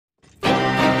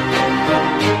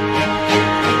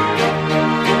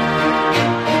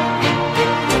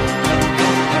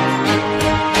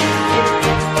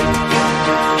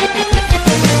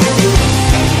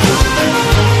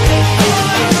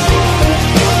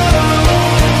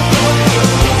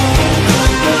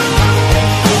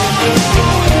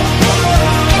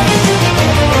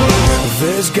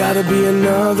gotta be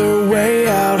another way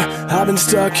out. I've been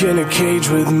stuck in a cage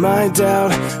with my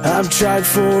doubt. I've tried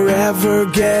forever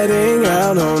getting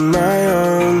out on my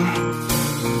own.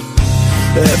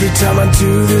 Every time I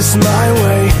do this my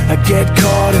way, I get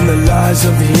caught in the lies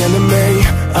of the enemy.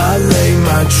 I lay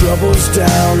my troubles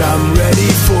down, I'm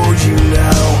ready for you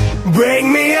now.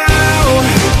 Bring me out,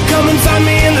 come and find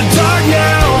me in the dark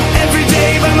now. Every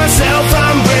day by myself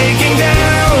I'm breaking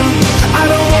down. I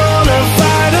don't wanna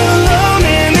fight alone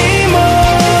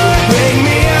anymore. Bring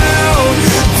me out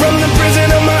from the prison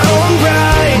of my own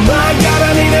pride. My God,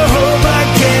 I need a hope I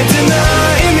can't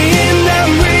deny. In the end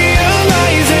I'm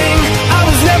realizing I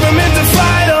was never meant to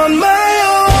fight on my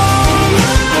own.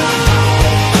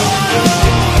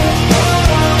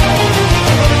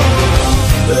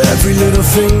 Every little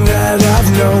thing that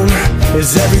I've known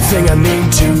is everything I need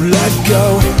to let go.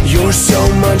 You're so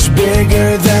much bigger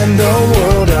than the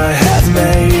world I have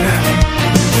made.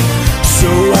 So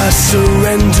I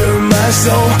surrender my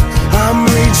soul, I'm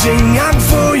reaching out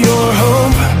for your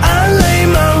hope. I lay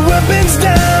my weapons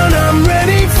down, I'm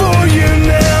ready for you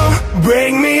now.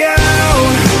 Bring me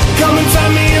out, come and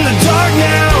find me in the dark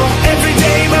now. Every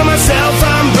day by myself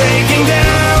I'm breaking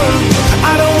down.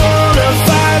 I don't wanna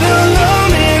fight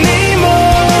alone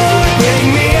anymore. Bring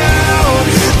me out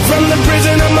from the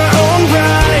prison of my own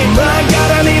pride. My God,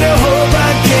 I need a hope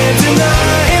I can't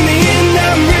deny. In the end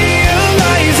I'm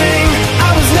realizing I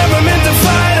was never meant to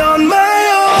fight on my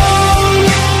own.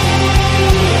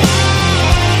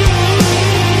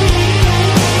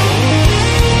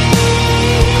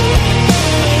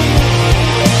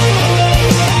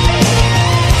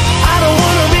 I don't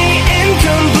wanna be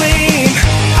incomplete.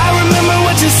 I remember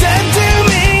what you said to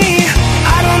me.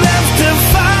 I don't have to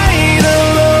fight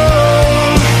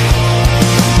alone.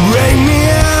 Bring me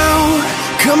out,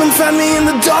 come and find me in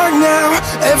the dark now.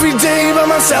 Every day by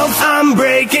myself I'm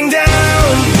breaking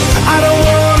down. I don't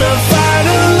wanna fight